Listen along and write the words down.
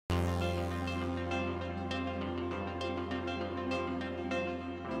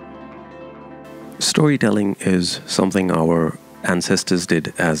Storytelling is something our ancestors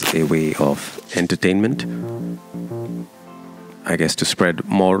did as a way of entertainment. I guess to spread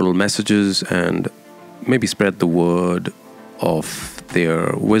moral messages and maybe spread the word of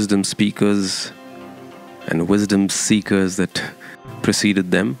their wisdom speakers and wisdom seekers that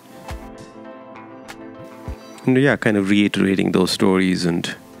preceded them. And yeah, kind of reiterating those stories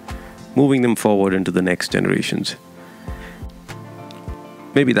and moving them forward into the next generations.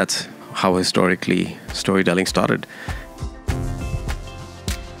 Maybe that's how historically storytelling started.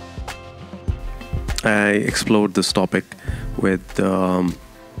 I explored this topic with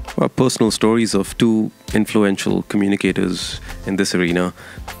personal stories of two influential communicators in this arena.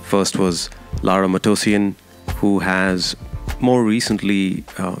 First was Lara Matosian, who has more recently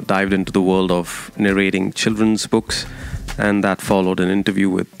dived into the world of narrating children's books, and that followed an interview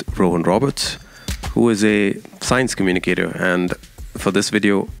with Rowan Roberts, who is a science communicator. And for this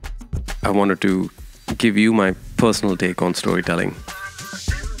video, I wanted to give you my personal take on storytelling.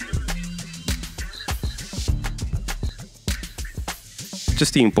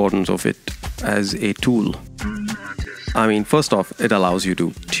 Just the importance of it as a tool. I mean, first off, it allows you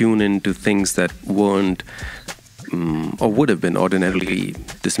to tune into things that weren't or would have been ordinarily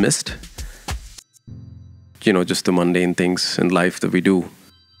dismissed. You know, just the mundane things in life that we do.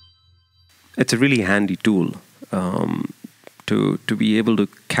 It's a really handy tool to be able to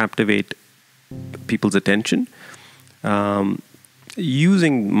captivate people's attention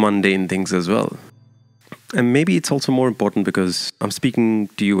using mundane things as well. And maybe it's also more important because I'm speaking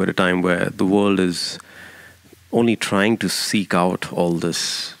to you at a time where the world is only trying to seek out all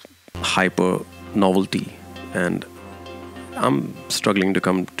this hyper novelty, and I'm struggling to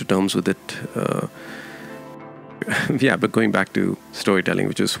come to terms with it. Yeah, but going back to storytelling,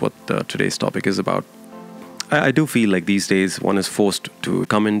 which is what today's topic is about, I do feel like these days one is forced to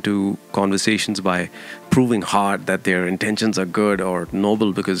come into conversations by proving hard that their intentions are good or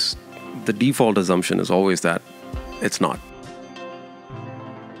noble, because the default assumption is always that it's not.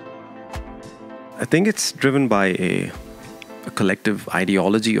 I think it's driven by a collective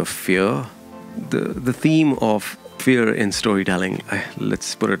ideology of fear. The theme of fear in storytelling,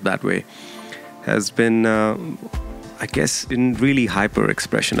 let's put it that way, has been, I guess, in really hyper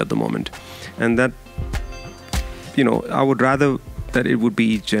expression at the moment. And that, you know, I would rather that it would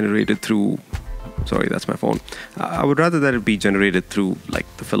be generated through, sorry, that's my phone. I would rather that it be generated through like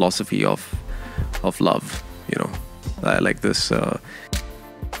the philosophy of love, you know, like this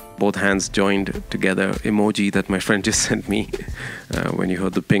both hands joined together emoji that my friend just sent me when you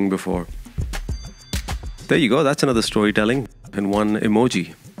heard the ping before. There you go, that's another storytelling in one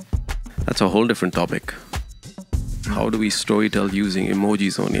emoji. That's a whole different topic. How do we storytell using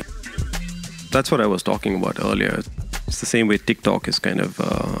emojis only? That's what I was talking about earlier. It's the same way TikTok is kind of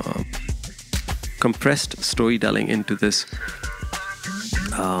compressed storytelling into this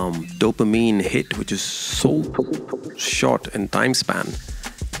dopamine hit, which is so short in time span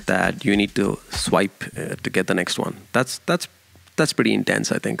that you need to swipe to get the next one. That's pretty intense,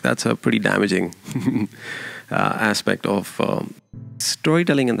 I think. That's a pretty damaging aspect of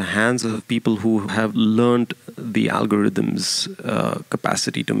storytelling in the hands of people who have learned the algorithm's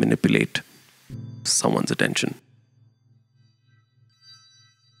capacity to manipulate someone's attention.